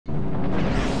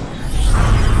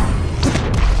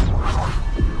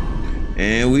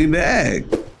And we back.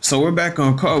 So we're back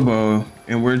on Kobo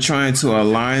and we're trying to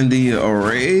align the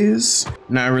arrays.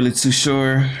 Not really too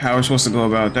sure how we're supposed to go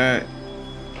about that.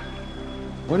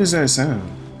 What is that sound?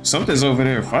 Something's over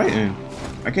there fighting.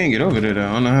 I can't get over there though,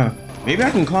 I don't know how. Maybe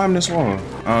I can climb this wall.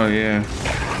 Oh yeah.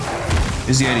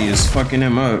 This Yeti is fucking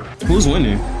him up. Who's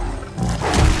winning?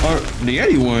 Oh, the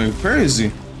Yeti won,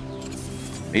 crazy.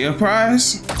 Your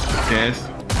prize? Death.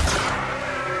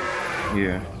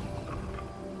 Yeah.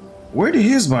 Where did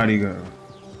his body go?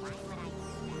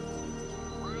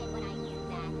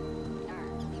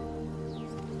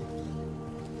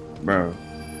 Bro,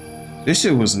 this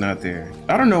shit was not there.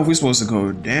 I don't know if we're supposed to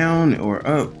go down or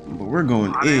up, but we're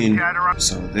going in.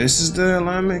 So this is the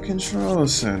alignment control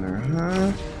center,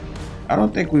 huh? I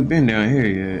don't think we've been down here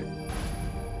yet.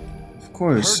 Of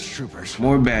course,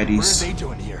 more baddies. What are they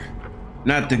doing here?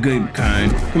 Not the good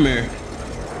kind. Come here.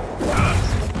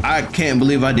 I can't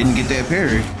believe I didn't get that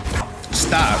parry.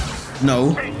 Stop.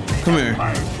 No. Come here.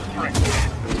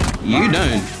 You're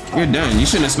done. You're done. You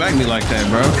shouldn't have smacked me like that,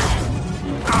 bro.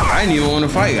 I didn't even want to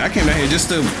fight. I came out here just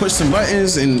to push some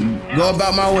buttons and go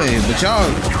about my way. But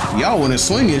y'all want to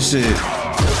swing and shit.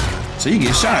 So you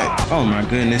get shot. Oh my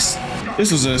goodness.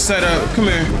 This was a setup. Come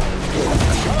here.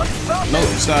 Nope,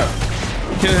 stop.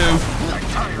 Kill him.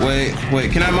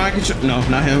 Wait, can I mind control? No,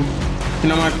 not him.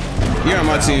 Can I mind? You're on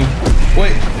my team.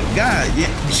 Wait, God, yeah,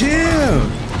 chill.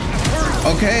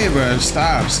 Okay, bro,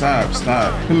 stop.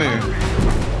 Come here.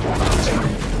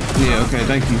 Yeah, okay,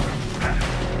 thank you.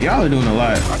 Y'all are doing a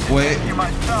lot. Wait,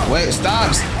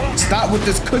 stop with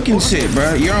this cooking shit,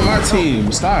 bro. You're on my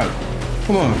team. Stop.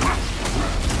 Come on.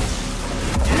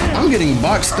 I'm getting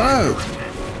boxed up.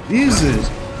 Jesus.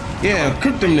 Yeah,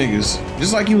 cook them niggas.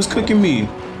 Just like he was cooking me.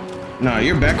 Nah,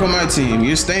 you're back on my team.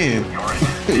 You're staying.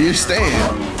 You're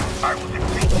staying.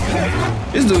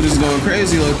 This dude is going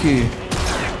crazy low-key.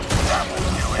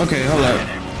 Okay, hold up.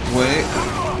 Wait.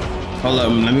 Hold up.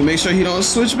 Let me make sure he don't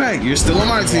switch back. You're still on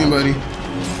my team, buddy.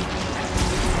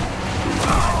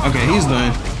 Okay, he's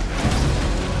done.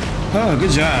 Oh,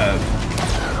 good job.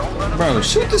 Bro,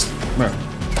 shoot this. Bro.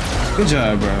 Good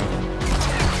job, bro.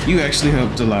 You actually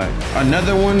helped a lot.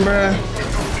 Another one, bro.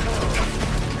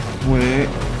 Wait.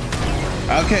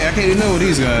 Okay, I can't even know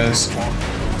these guys.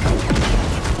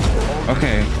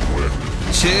 Okay.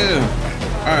 Chill.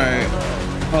 Alright.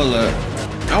 Hold up.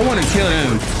 I want to kill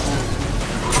them.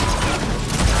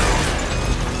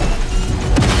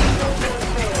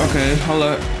 Okay, hold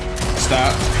up.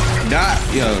 Stop. Die.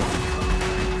 Yo,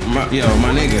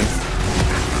 my nigga.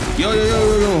 Yo.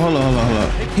 Hold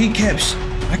up. He kept.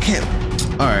 I can't.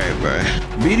 Alright, bro.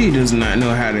 BD does not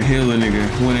know how to heal a nigga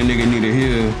when a nigga need a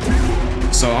heal.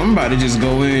 So I'm about to just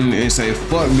go in and say,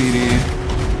 fuck BD.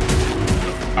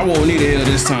 I won't need a heal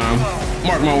this time.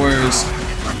 Mark my words.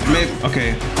 Maybe,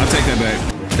 okay, I'll take that back.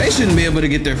 They shouldn't be able to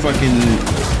get their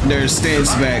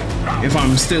stance back if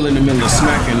I'm still in the middle of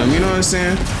smacking them, you know what I'm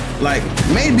saying? Like,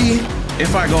 maybe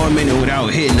if I go a minute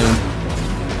without hitting them,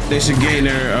 they should gain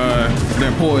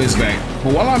their poise back.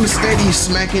 But while I'm steady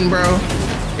smacking, bro,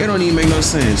 it don't even make no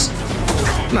sense.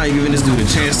 I'm not giving this dude a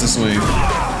chance to swing.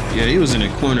 Yeah, he was in the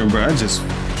corner, bro. I just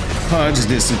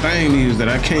did some things that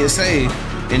I can't say,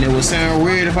 and it would sound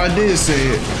weird if I did say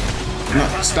it. No,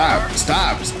 stop.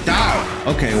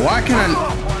 Okay, why can't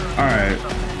I?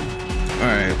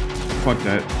 Alright, fuck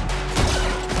that.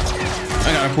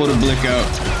 I gotta pull the blick out.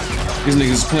 These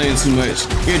niggas playing too much.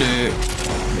 You're dead.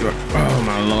 Oh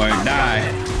my lord, die.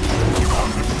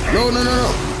 No.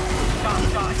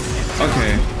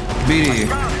 Okay, BD.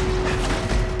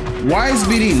 Why is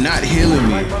BD not healing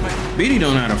me? BD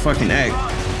don't know how to fucking act.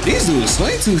 These dudes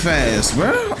swing too fast,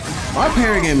 bro. My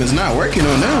parry game is not working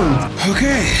on them.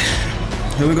 Okay,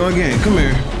 here we go again. Come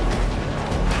here.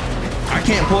 I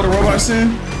can't pull the robots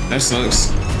in? That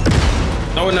sucks.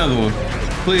 Throw another one,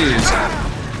 please.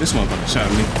 This motherfucker shot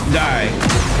me. Die.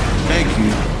 Thank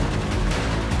you.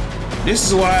 This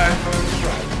is why.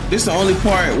 This is the only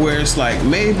part where it's like,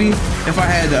 maybe if I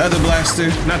had the other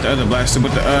blaster, not the other blaster,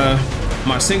 but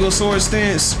my single sword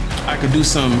stance, I could do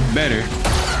something better.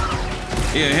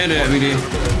 Yeah, hand it at me, dude.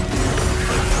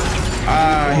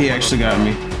 Ah, he actually got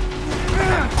me.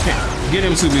 Get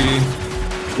him too, BD.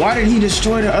 Why did he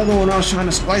destroy the other one? I was trying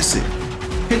to splice it.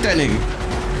 Hit that nigga.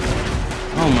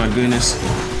 Oh my goodness.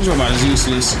 This robot is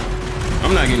useless.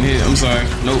 I'm not getting hit. I'm sorry.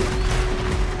 Nope.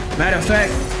 Matter of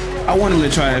fact, I want him to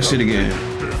try that shit again.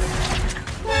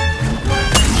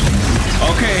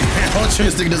 Okay, Ultra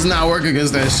Instinct does not work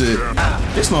against that shit.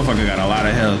 This motherfucker got a lot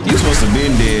of health. You supposed to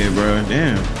been dead, bro.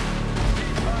 Damn.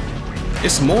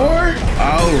 It's more?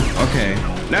 Oh, okay.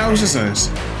 Now it's just us.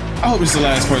 I hope it's the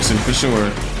last person for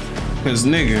sure. Cause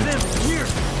nigga.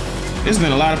 There's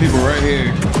been a lot of people right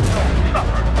here.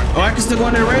 Oh, I can still go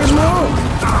in that rage mode?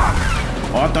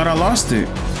 Oh, I thought I lost it.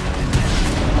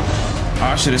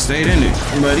 Oh, I should have stayed in it.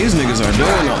 But these niggas are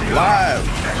doing a lot.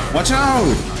 Watch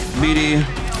out. BD,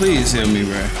 please help me,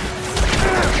 bruh.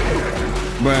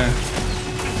 Bruh.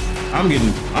 I'm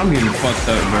getting fucked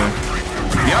up, bruh.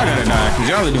 Y'all gotta die, cause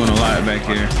y'all are doing a lot back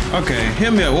here. Okay,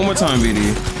 hit me up one more time,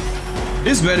 BD.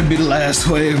 This better be the last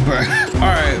wave, bruh.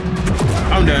 Alright,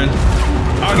 I'm done.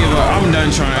 I'll give up. I'm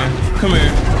done trying. Come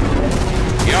here.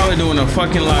 Y'all are doing a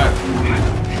fucking lot.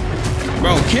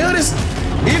 Bro, kill this.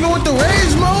 Even with the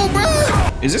rage mode,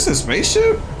 bro. Is this a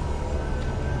spaceship?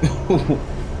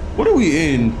 What are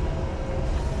we in?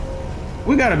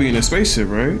 We gotta be in a spaceship,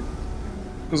 right?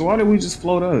 Because why did we just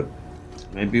float up?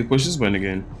 Maybe push this button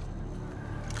again.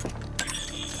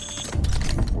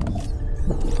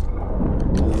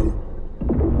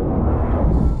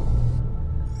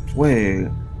 Wait.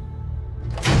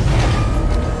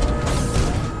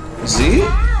 Z?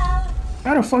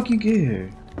 How the fuck you get here?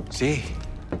 Z,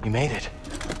 you made it.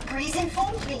 Breeze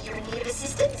informed me you're in need of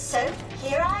assistance, so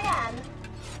here I am.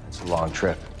 It's a long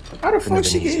trip. How the fuck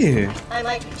she get here? I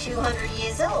might be 200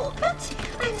 years old, but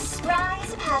I'm spry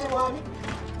as a Padawan.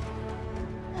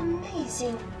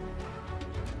 Amazing.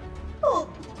 Oh,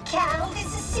 Cal, this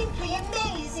is simply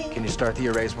amazing. Can you start the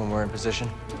erase when we're in position?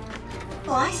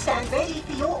 Oh, I stand ready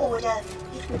for your order.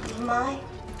 It would be my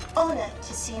honor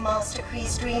to see Master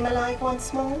Kree's dream alive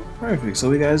once more. Perfect, so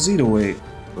we got Z to wait.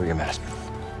 We're your master.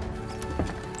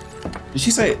 Did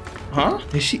she say, huh?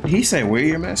 Did he say, we're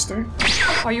your master?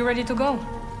 Are you ready to go?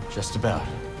 Just about.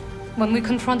 When we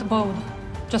confront Bode,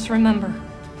 just remember,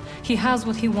 he has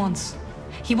what he wants.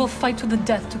 He will fight to the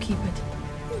death to keep it.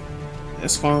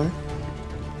 That's fine.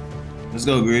 Let's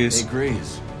go, Grease. Hey,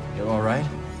 Grease. You all right?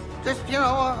 Just, you know,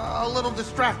 a little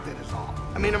distracted is all.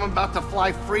 I mean, I'm about to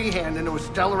fly freehand into a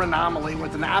stellar anomaly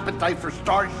with an appetite for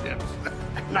starships.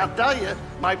 And I'll tell you,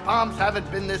 my palms haven't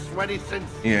been this sweaty since...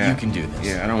 Yeah. You can do this.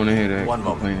 Yeah, I don't want to hear that. One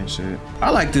moment. Playing shit. I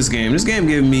like this game. This game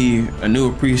gave me a new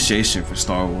appreciation for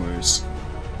Star Wars.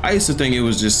 I used to think it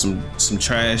was just some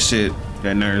trash shit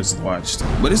that nerds watched.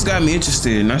 But it's got me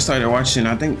interested, and I started watching,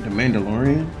 I think, The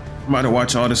Mandalorian. I'm about to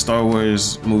watch all the Star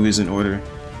Wars movies in order.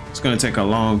 It's gonna take a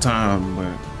long time,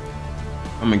 but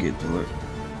I'm gonna get through it.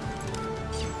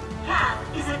 Cal,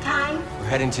 is it time? We're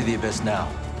heading to the abyss now.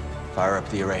 Fire up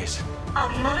the erase. I'll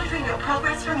be monitoring your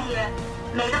progress from here.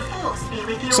 May the Force be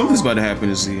with you. Something's about to happen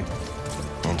to Z.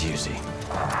 And you, Z.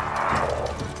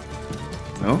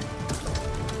 No?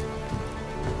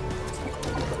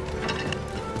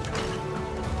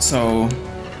 So,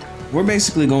 we're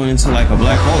basically going into like a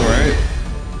black hole, right?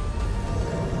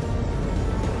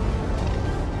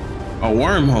 A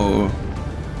wormhole.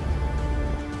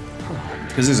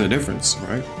 Because there's a difference,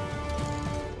 right?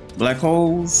 Black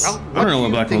holes? Well, I don't know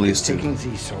what black hole is to. taking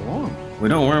Z so long? We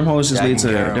don't wormholes just lead to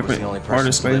a Garrett was the only different part of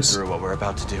person to live space? through what we're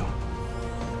about to do.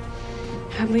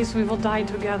 At least we will die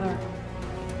together.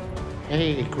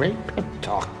 Hey, great pep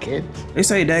talk, kid. They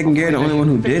say Dagon Garrett the only one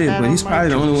who did it, but he's probably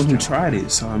the only one who tried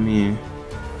it. So I mean,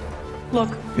 Look,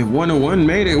 if 1 and 1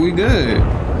 made it, we good.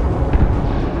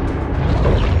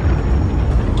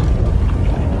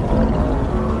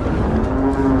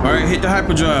 All right, hit the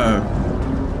hyperdrive.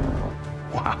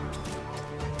 Wow.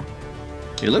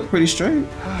 It looked pretty straight.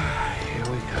 Here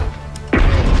we go.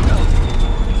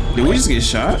 Did we just get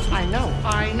shot? I know.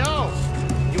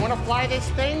 You want to fly this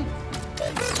thing?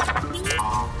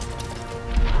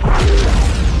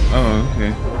 Oh,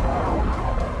 okay.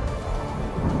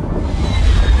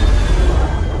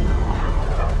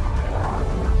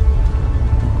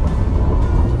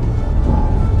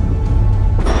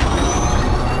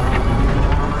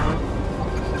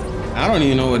 I don't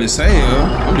even know what to say, yo.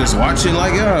 I'm just watching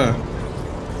like,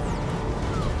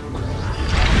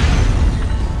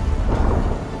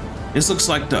 This looks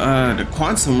like the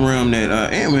quantum realm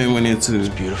that Ant-Man went into. It's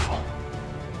beautiful.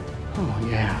 Oh,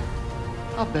 yeah.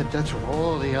 I'll bet that's what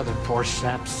all the other poor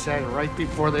saps said right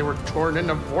before they were torn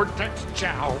into Vortex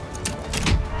Chow.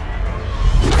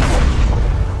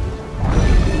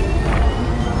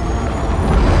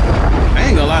 I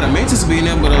ain't gonna lie, the Mantis being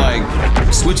able to like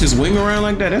switch his wing around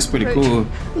like that, that's pretty cool.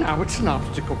 Now it's an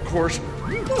obstacle course.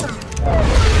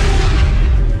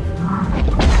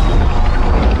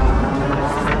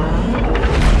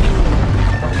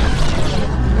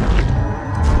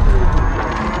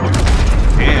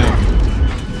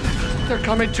 Damn. They're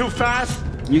coming too fast.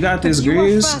 You got this, you are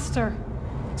Grease? faster.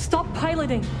 Stop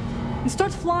piloting and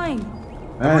start flying.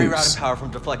 I'm rerouting Thanks. power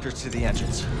from deflectors to the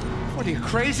engines. What are you,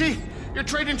 crazy? You're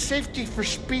trading safety for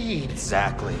speed.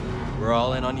 Exactly. We're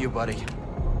all in on you, buddy.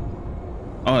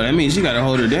 Oh, that means you gotta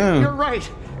hold her You're down.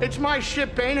 right. It's my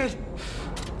ship, ain't it?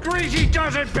 Greasy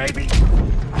does it, baby!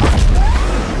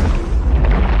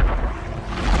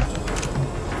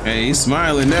 Hey, he's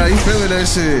smiling now. He's feeling that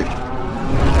shit.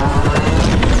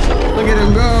 Look at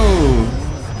him go.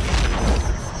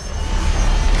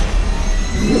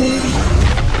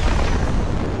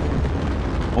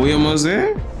 Are we almost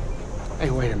there? Hey,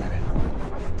 wait a minute.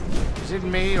 Is it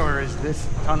me, or is this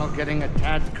tunnel getting a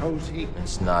tad cozy?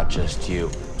 It's not just you.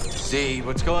 See,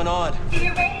 what's going on?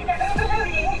 Your rays are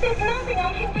overloading. There's nothing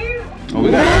I can do. Oh,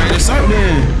 we gotta hurry this up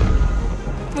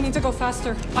then. We need to go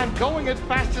faster. I'm going as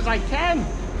fast as I can.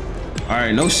 All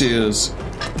right, no shields.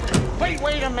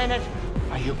 Wait a minute.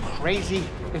 Are you crazy?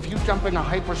 If you jump in a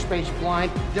hyperspace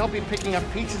blind, they'll be picking up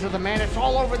pieces of the Mantis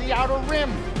all over the outer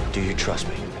rim. Do you trust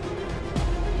me?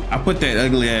 I put that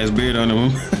ugly ass beard on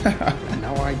him.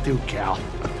 No, I do, Cal.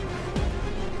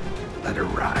 Let her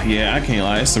ride. Yeah, I can't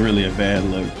lie. It's really a bad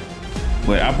look.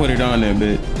 But I put it on there,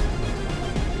 bit.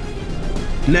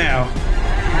 Now.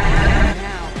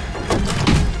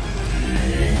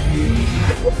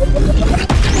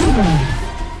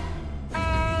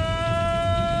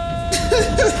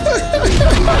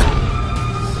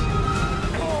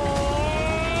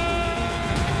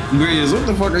 Grizz, what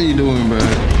the fuck are you doing, bro?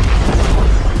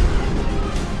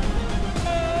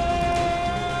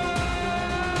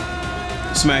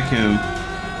 Smack him.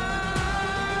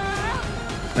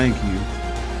 Thank you.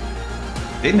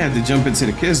 They didn't have to jump into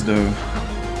the kiss though.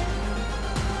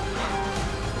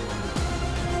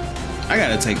 I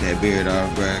gotta take that beard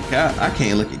off, bro. Cal, I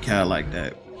can't look at Cal like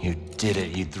that. You did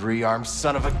it, you three-armed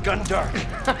son of a gun dart.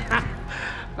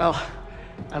 Well,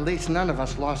 at least none of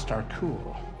us lost our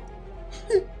cool.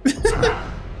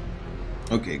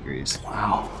 Okay, Grease.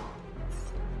 Wow.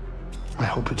 I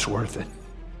hope it's worth it.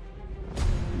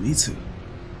 Me too.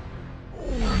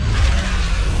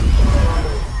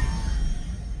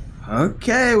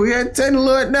 Okay, we at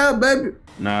Tenderlord now, baby.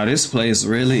 Nah, this place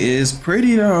really is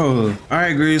pretty though. All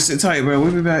right, Grease, sit tight, bro.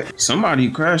 We'll be back. Somebody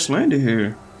crash landed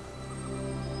here.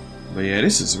 But yeah,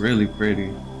 this is really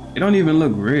pretty. It don't even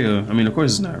look real. I mean, of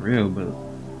course it's not real, but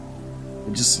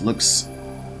it just looks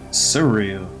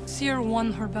surreal. Seer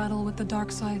won her battle with the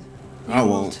dark side. I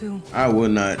won't. I will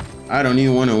not. I don't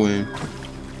even want to win.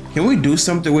 Can we do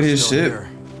something with his ship? Here.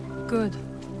 Good.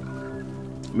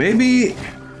 Maybe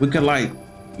we could, like,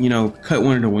 you know, cut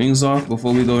one of the wings off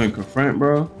before we go and confront,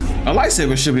 bro. A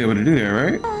lightsaber should be able to do that,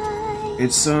 right?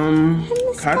 It's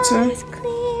Kata.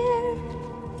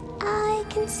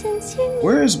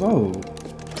 Where is Bode?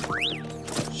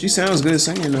 She sounds good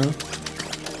singing though.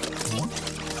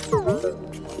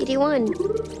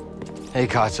 CD1. Hey,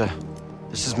 Kata.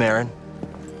 This is Marin.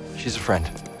 She's a friend.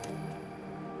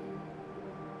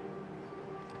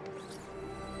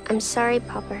 I'm sorry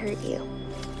Papa hurt you.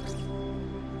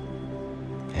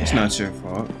 It's not your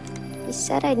fault. He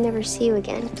said I'd never see you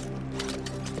again.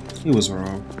 He was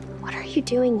wrong. What are you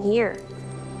doing here?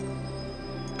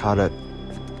 Kata,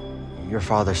 your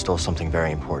father stole something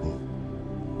very important.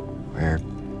 We're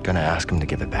gonna ask him to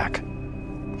give it back.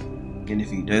 And if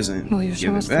he doesn't, Will you give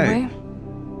show it us the back. way?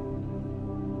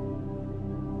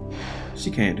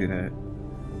 She can't do that.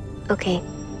 Okay.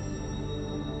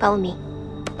 Follow me.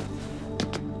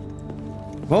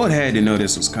 Bode had to know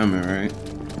this was coming, right?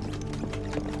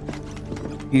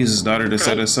 He used his daughter to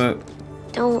set us up.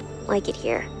 Don't like it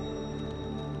here.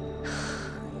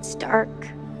 It's dark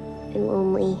and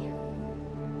lonely.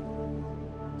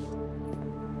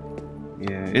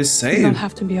 Yeah, it's You don't safe,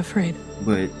 have to be afraid.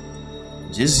 but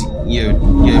just your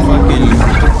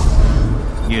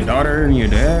daughter and your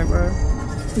dad, bro.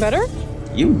 Better?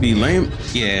 You would be lame.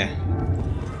 Yeah,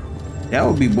 that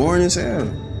would be boring as hell.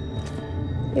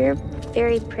 You're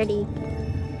very pretty.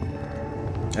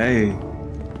 Hey,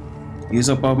 he's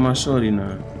up off my shorty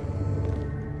now.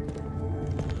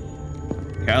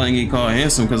 Cal ain't get called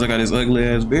handsome because I got this ugly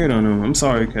ass beard on him. I'm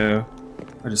sorry, Cal.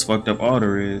 I just fucked up all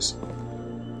there is.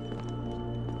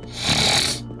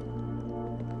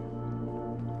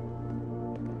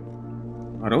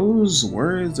 Are those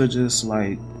words or just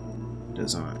like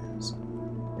designs?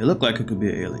 It looked like it could be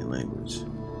an alien language.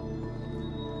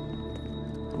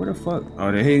 Where the fuck?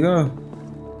 Oh, there you go.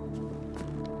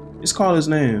 Just call his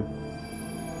name.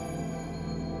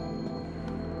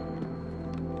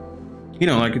 He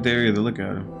don't like it there either. Look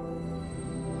at him.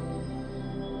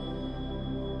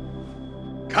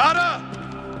 Kata!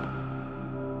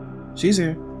 She's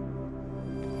here.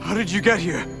 How did you get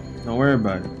here? Don't worry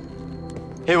about it.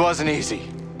 It wasn't easy.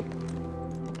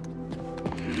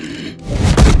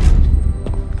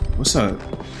 What's up?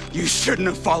 You shouldn't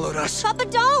have followed us. Papa,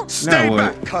 don't! Stay Now what?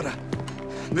 back, Kata.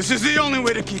 This is the only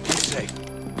way to keep you safe.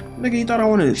 Nigga, you thought I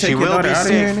wanted to She take your will daughter be out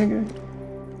of here, safe. nigga?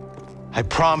 I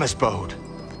promise, Bode.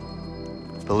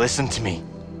 But listen to me.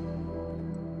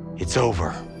 It's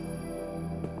over.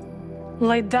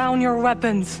 Lay down your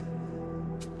weapons.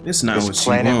 It's not what This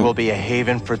you planet want. will be a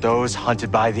haven for those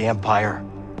hunted by the Empire,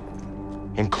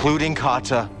 including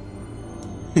Kata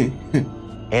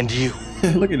and you.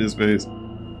 Look at his face.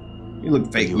 You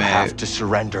look fake You mad. have to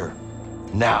surrender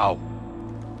now.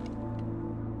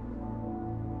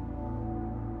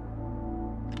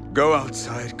 Go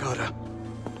outside, Kata.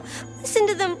 Listen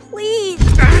to them, please.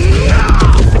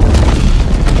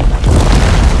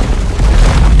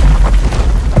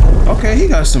 Okay, he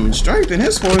got some strength in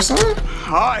his force, huh?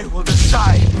 I will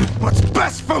decide what's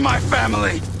best for my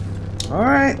family. All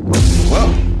right.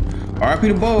 Well, R.I.P.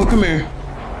 to Bode, come here.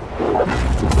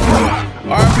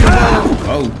 R.I.P. to Bode.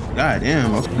 Oh,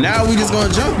 goddamn. Okay. Now we just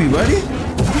gonna jump you, buddy.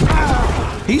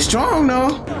 He's strong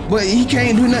though, but he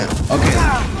can't do nothing. Okay,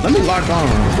 let me lock on.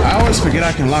 I always forget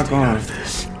I can lock on.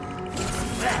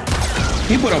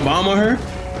 He put a bomb on her,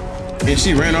 and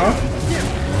she ran off.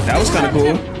 That was kind of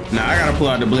cool. Now I gotta pull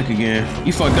out the blick again.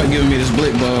 You fucked up giving me this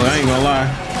blick, bro. I ain't gonna lie.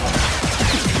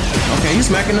 Okay, he's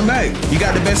smacking the back. You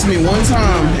got the best of me one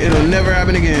time. It'll never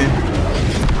happen again.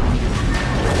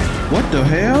 What the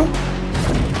hell?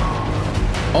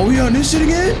 Oh, we on this shit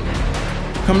again?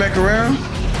 Come back around.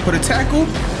 Put a tackle.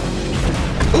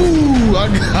 Ooh,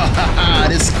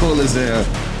 this is cool as hell.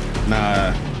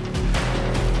 Nah.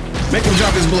 Make him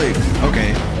drop his blick.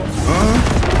 Okay.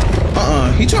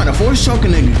 He trying to force choke a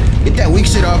nigga. Get that weak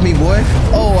shit off me, boy.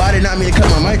 Oh, I did not mean to cut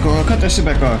my mic on. Cut that shit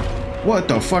back off. What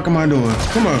the fuck am I doing?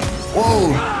 Come on.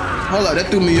 Whoa. Hold up, that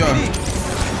threw me off.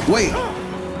 Wait.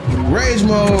 Rage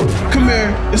mode. Come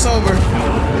here. It's over.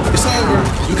 It's over.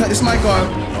 You cut this mic off.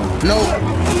 Nope.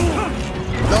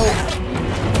 Nope.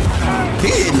 He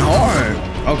hitting hard.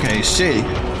 Okay, shit.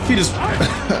 He just...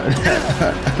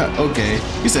 Okay.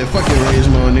 He said, fuck your rage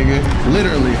mode, nigga.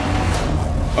 Literally.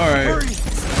 Alright.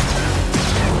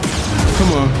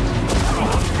 Come on.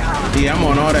 Yeah, I'm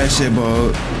on all that shit,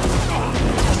 bud.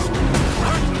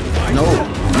 Nope.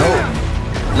 Nope.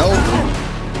 Nope.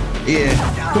 Yeah.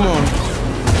 Come on.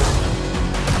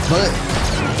 But...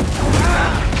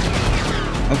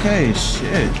 Okay,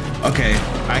 shit. Okay.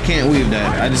 I can't weave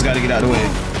that. I just gotta get out of the way.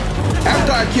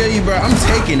 After I kill you, bro, I'm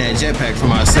taking that jetpack for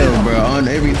myself, bro. On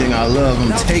everything I love,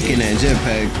 I'm taking that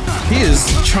jetpack. He is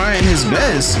trying his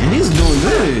best, and he's doing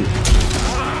good.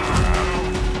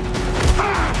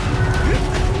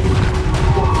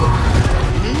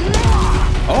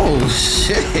 Oh,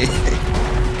 shit.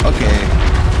 Okay.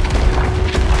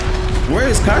 Where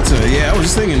is Kata? Yeah, I was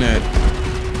just thinking that.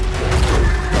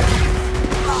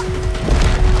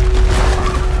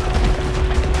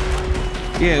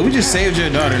 Yeah, we just saved your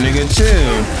daughter, nigga.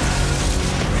 Chill.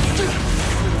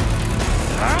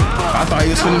 I thought he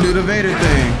was finna do the Vader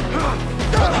thing.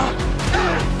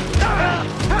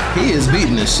 He is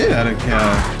beating the shit out of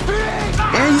Cal.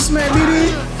 And you smack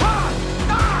BD?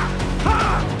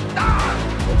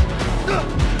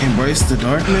 Embrace the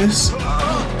darkness?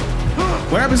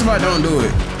 What happens if I don't do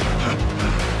it?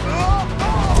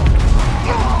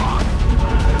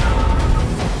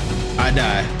 I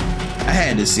die. I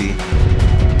had to see.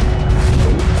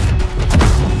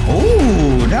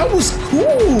 Oh, that was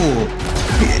cool.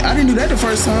 I didn't do that the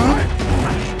first time.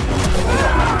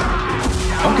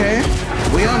 Okay,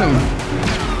 we on him.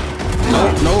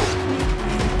 Nope, nope,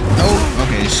 nope.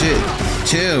 Okay, shit.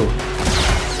 Chill.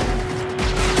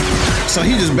 So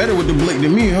he just better with the blick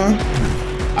than me, huh?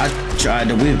 I tried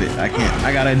to whip it. I can't.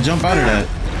 I gotta jump out of that.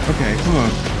 Okay, come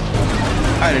on.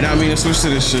 I did not mean to switch to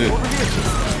this shit.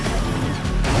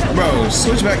 Bro,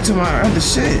 switch back to my other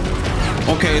shit.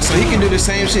 Okay, so he can do the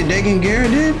same shit Dagan Garrett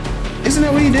did? Isn't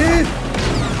that what he did?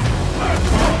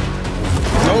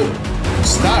 Nope.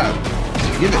 Stop.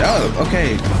 Give it up.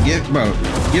 Okay.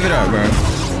 Give it up, bro.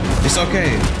 It's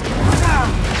okay.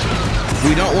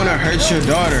 We don't want to hurt your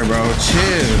daughter, bro.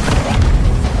 Chill.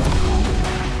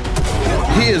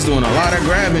 He is doing a lot of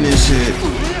grabbing and shit.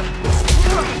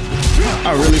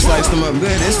 I really sliced him up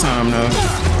good this time, though.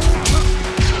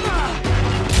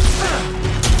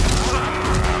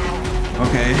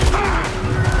 Okay.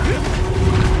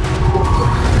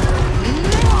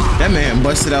 That man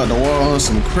busted out the wall on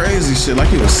some crazy shit like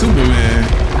he was Superman.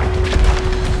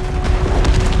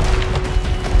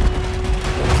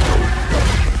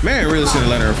 Man really should have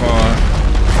let her fall.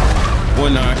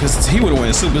 Well, nah, because he would have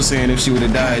went Super Saiyan if she would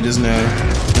have died just now.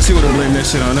 Because he would have blamed that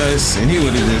shit on us, and he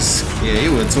would have just, yeah, he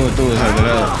would have tore through us after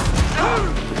that.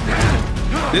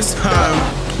 This time,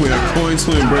 we are going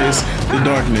to embrace the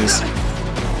darkness.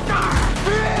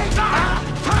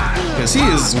 Because he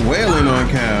is wailing on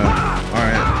Cal.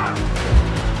 Alright.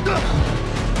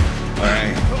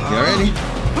 Alright. Y'all ready?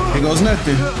 Here goes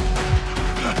nothing.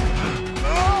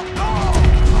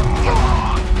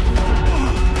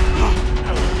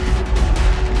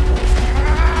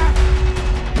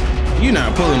 You're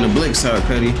not pulling the blicks out,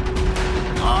 Cuddy.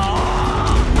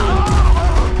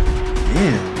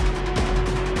 Damn.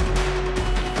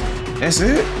 That's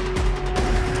it?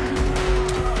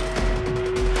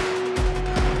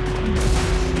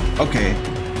 Okay.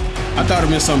 I thought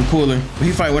it'd been something cooler. But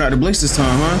he fight without the blicks this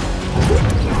time, huh?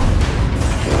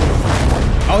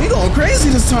 Oh, he going crazy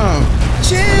this time.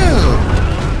 Chill.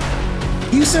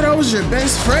 You said I was your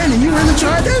best friend and you really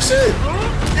tried that shit?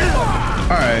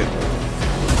 Alright.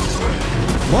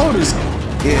 Bode is...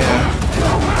 Yeah.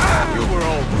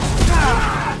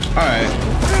 Alright.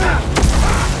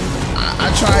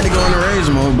 I tried to go into rage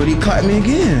mode, but he caught me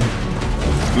again.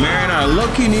 Marion, I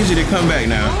low-key need you to come back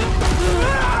now.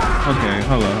 Okay,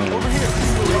 hold on.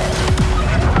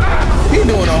 He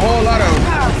doing a whole lot of...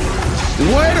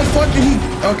 Where the fuck did he...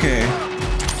 Okay.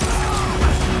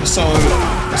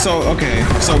 Okay.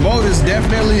 So Bode is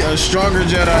definitely a stronger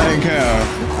Jedi than Cal.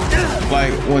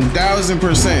 Like, 1000%.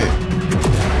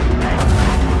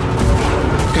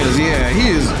 Cause yeah, he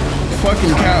is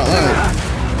fucking Cal up.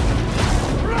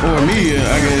 Or me,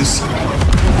 I guess.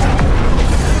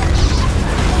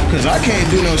 Cause I can't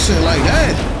do no shit like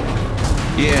that.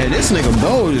 Yeah, this nigga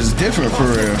Bode is different for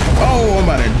real. Oh, I'm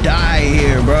about to die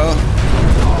here, bro.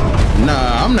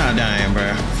 Nah, I'm not dying,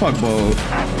 bro. Fuck Bode.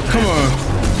 Come on.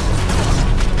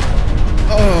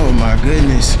 Oh my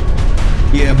goodness.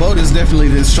 Yeah, Bode is definitely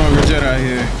the stronger Jedi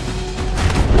here.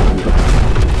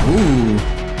 Ooh.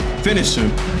 Finish him.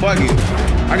 Fuck it.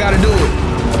 I gotta do it.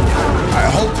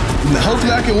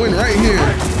 Hopefully I can win right here.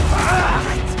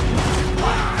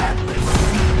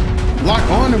 Lock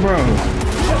on the bro.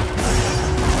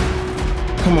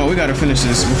 Come on, we gotta finish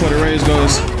this before the rage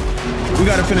goes. We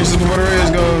gotta finish this before the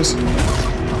rage goes.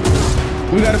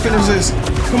 We gotta finish this.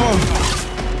 Come on.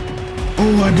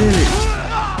 Oh, I did it.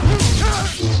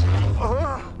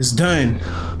 It's done.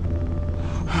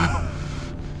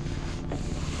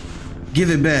 Give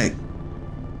it back.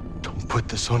 Don't put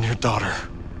this on your daughter.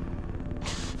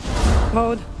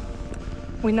 Bode,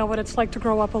 we know what it's like to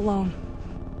grow up alone.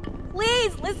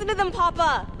 Please, listen to them,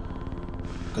 Papa.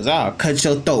 Cause I'll cut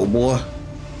your throat, boy.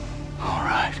 All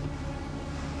right.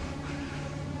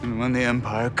 And when the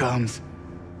Empire comes,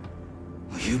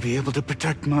 will you be able to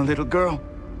protect my little girl?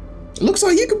 It looks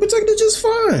like you can protect it just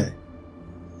fine.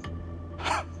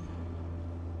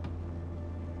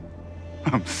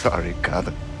 I'm sorry,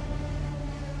 Father.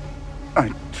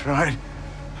 I tried.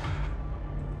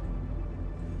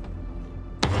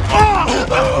 Of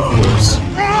course.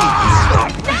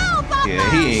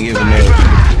 Yeah, he ain't giving up.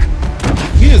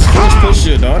 You just force push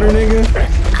your daughter, nigga?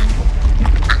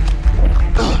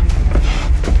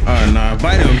 Oh, nah.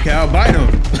 Bite him, Cal. Bite him.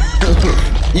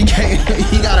 You can't.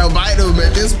 You gotta bite him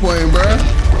at this point, bro.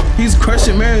 He's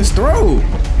crushing Marion's throat.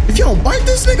 If you don't bite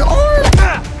this nigga arm.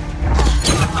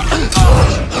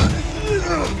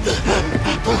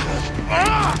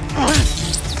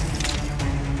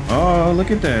 Oh,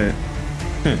 look at that.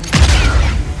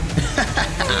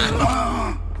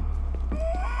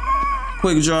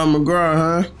 Quick draw McGraw,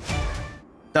 huh?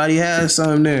 Thought he had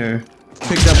something there.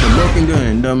 Picked up a broken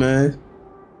gun, dumbass.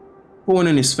 Put one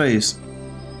in his face.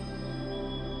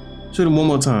 Shoot him one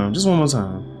more time. Just one more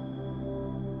time.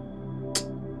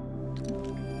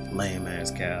 Lame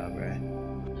ass cow, bruh.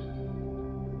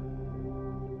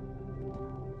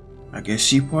 I guess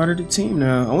she part of the team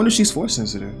now. I wonder if she's force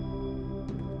sensitive.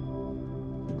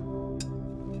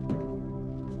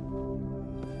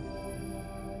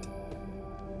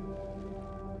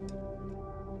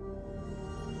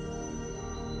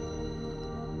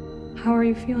 How are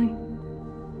you feeling?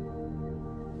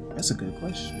 That's a good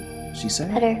question. She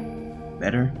sad? Better.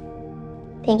 Better?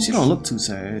 Thanks. She don't look too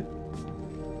sad.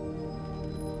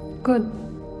 Good.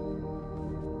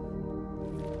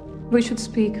 We should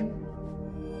speak.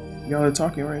 Y'all are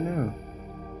talking right now.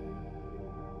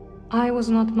 I was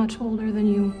not much older than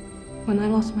you when I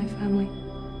lost my family.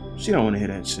 She don't want to hear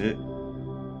that shit.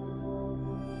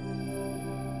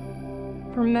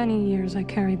 For many years I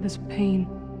carried this pain.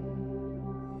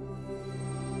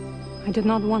 I did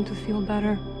not want to feel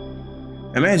better.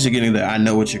 Imagine getting the "I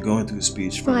know what you're going through"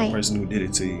 speech from Why? the person who did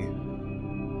it to you.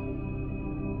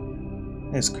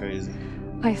 That's crazy.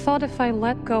 I thought if I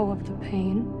let go of the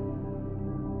pain,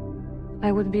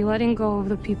 I would be letting go of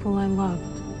the people I loved.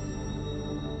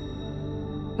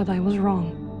 But I was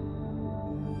wrong.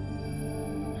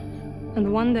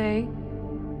 And one day,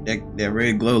 That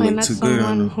red glow I looked met too good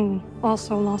on someone him. who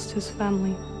also lost his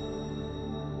family.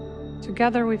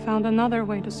 Together we found another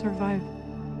way to survive.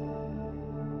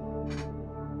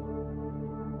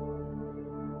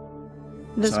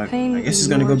 This So pain I guess is he's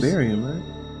gonna go yours. bury him, right?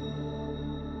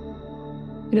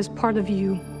 It is part of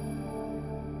you.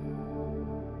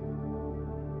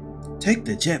 Take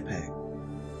the jetpack.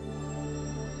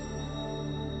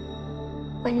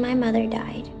 When my mother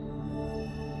died,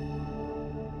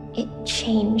 it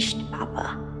changed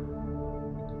Papa.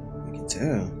 I can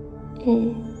tell.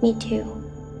 And me too,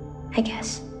 I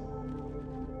guess.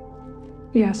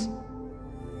 Yes.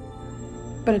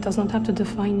 But it does not have to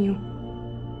define you.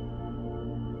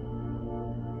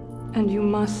 And you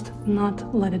must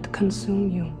not let it consume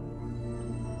you.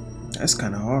 That's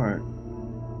kind of hard.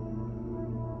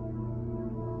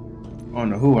 I don't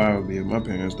know who I would be if my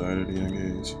parents died at a young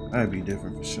age. I'd be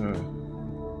different for sure.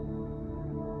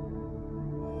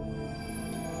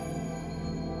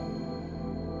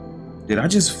 Did I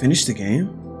just finish the game?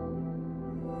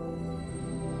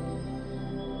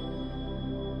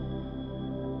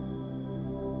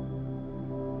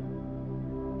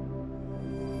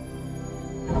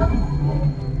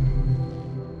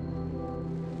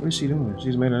 What is she doing?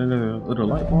 She's made another little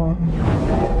light bulb.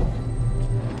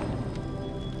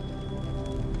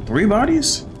 3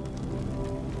 bodies?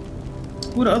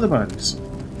 Who are the other bodies?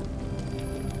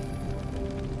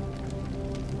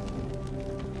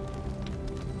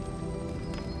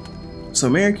 So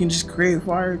Mary can just create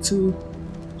fire too?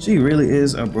 She really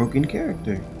is a broken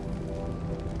character.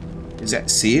 Is that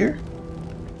Seer?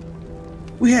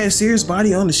 We had Seer's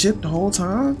body on the ship the whole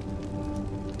time?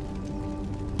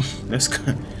 That's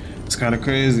kind of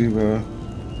crazy, bro.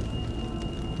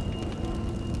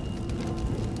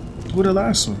 Who the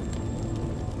last one?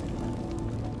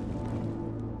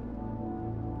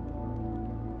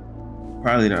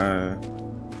 Probably that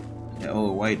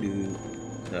old white dude,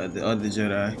 the other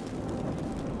Jedi.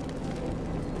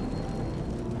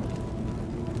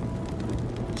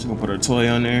 She's gonna put her toy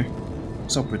on there.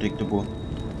 So predictable.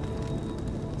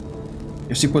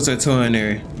 If she puts her toy in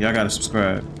there, y'all gotta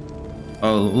subscribe.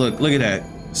 Oh, look at that.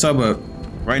 Sub up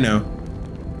right now.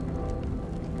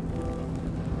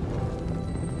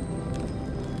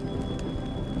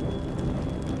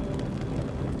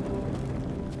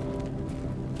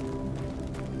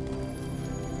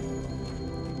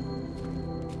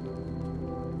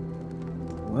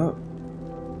 Well,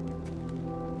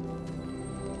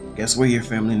 guess we're your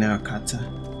family now,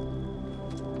 Kata.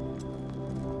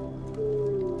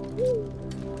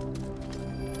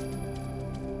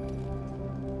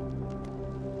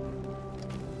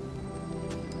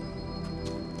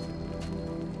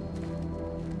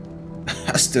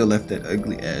 I still left that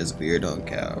ugly ass beard on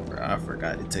Cal, bro. I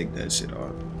forgot to take that shit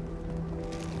off.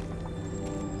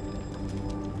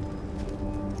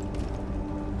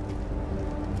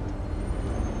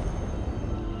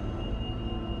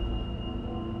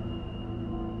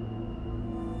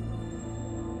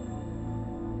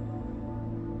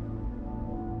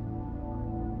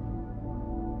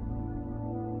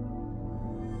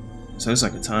 So it's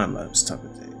like a time lapse type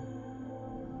of thing.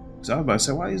 So I was about to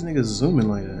say, why these niggas zooming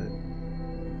like that?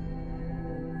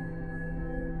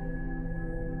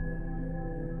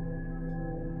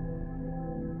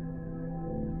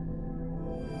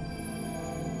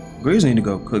 Graves need to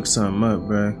go cook something up,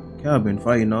 bruh. Cal been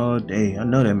fighting all day. I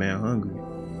know that man hungry.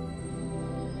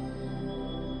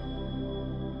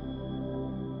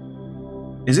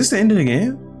 Is this the end of the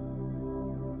game?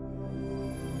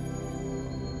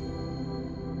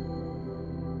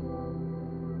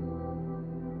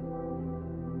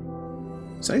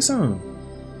 Say something.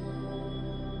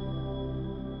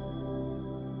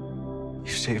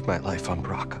 You saved my life on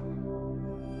Braca.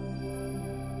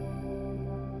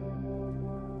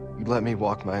 You let me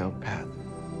walk my own path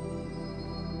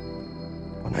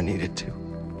when I needed to.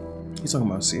 You talking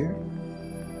about Seer?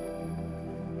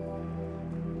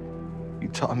 You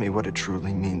taught me what it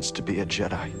truly means to be a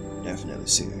Jedi. Definitely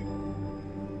Seer.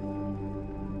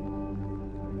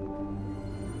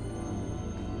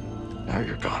 Now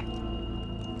you're gone.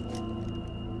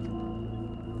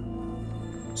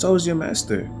 So is your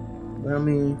master. But I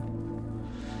mean,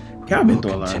 Cal been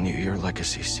through a lot. Continue your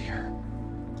legacy, Seer.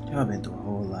 Cal been through a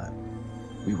whole lot.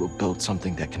 We will build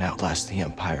something that can outlast the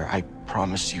Empire. I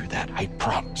promise you that. I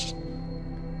promise.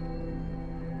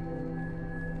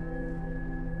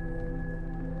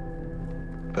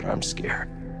 But I'm scared.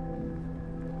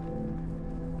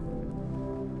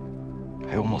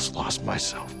 I almost lost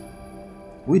myself.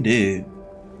 We did.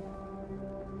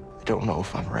 I don't know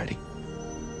if I'm ready.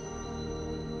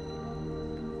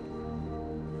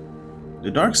 The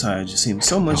dark side just seems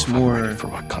so I don't know much if I'm more ready for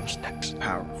what comes next.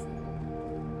 powerful.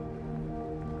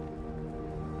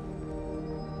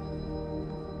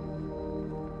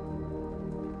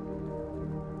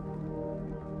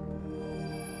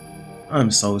 I'm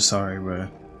so sorry, bro.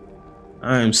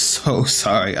 I'm so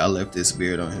sorry I left this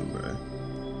beard on him, bro.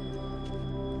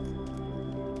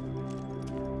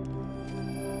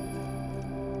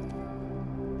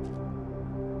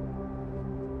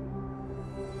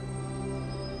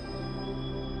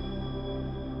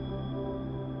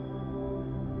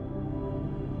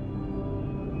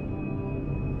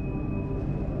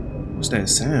 What's that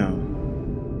sound?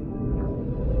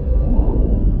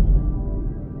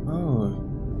 Oh.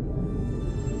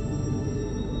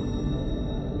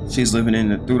 She's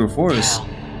living through the forest.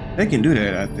 They can do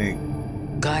that, I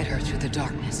think. Guide her through the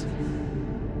darkness.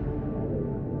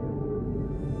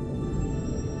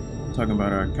 Talking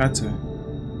about our kata.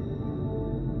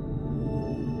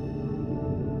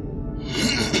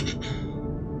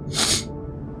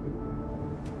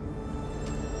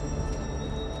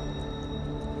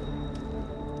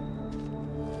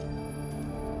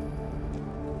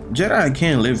 Jedi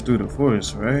can't live through the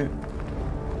forest, right?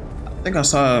 I think I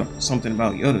saw something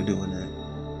about Yoda doing that.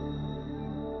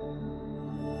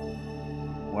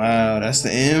 Wow, that's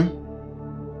the end?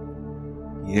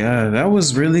 Yeah, that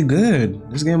was really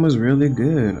good. This game was really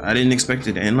good. I didn't expect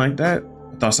it to end like that.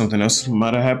 I thought something else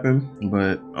might have happened,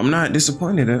 but I'm not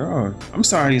disappointed at all. I'm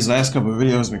sorry these last couple of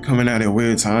videos been coming out at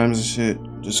weird times and shit.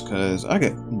 Just cause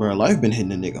bro, life been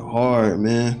hitting a nigga hard,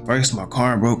 man. First my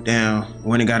car broke down.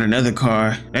 Went and got another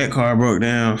car. That car broke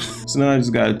down. So now I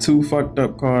just got 2 fucked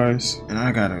up cars. And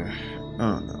I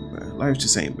don't know, bro. Life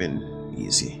just ain't been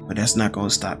easy. But that's not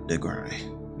gonna stop the grind.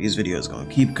 These videos gonna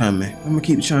keep coming. I'm gonna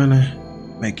keep trying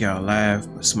to make y'all laugh,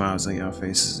 put smiles on y'all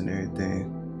faces and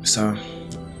everything. So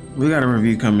we got a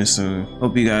review coming soon.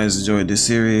 Hope you guys enjoyed this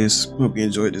series. Hope you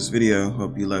enjoyed this video.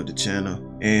 Hope you loved the channel.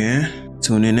 And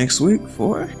tune in next week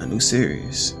for a new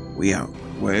series. We out.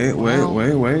 Wait.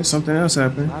 Something else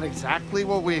happened. Not exactly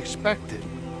what we expected.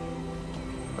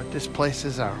 But this place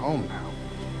is our home now.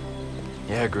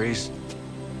 Yeah, Grease.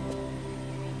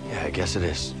 Yeah, I guess it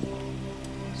is.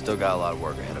 Still got a lot of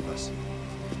work ahead of us.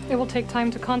 It will take time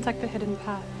to contact the hidden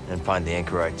path. And find the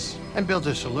anchorites. And build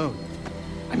a saloon.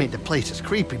 I mean, the place is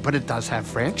creepy, but it does have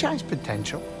franchise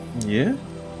potential. Yeah?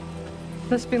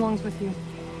 This belongs with you.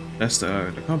 That's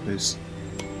the compass.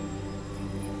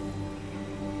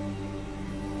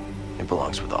 It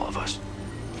belongs with all of us.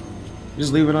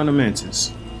 Just leave it on the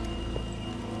mantis.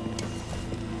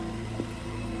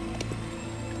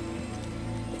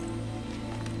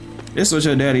 This is what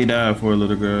your daddy died for,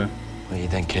 little girl. What do you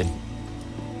think, kid?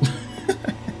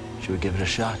 Should we give it a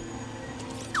shot?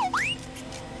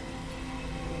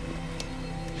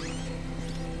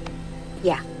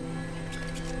 Yeah.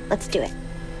 Let's do it.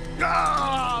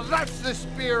 Ah, that's the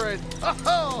spirit.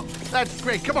 Oh, that's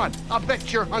great. Come on, I'll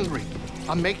bet you're hungry.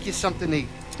 I'll make you something to eat.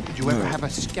 Did you ever have a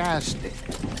scaz stick?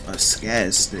 A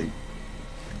scaz stick.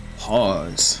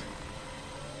 Pause.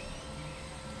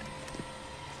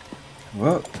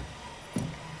 Well.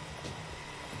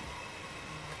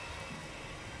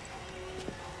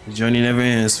 The journey never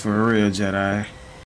ends for a real Jedi.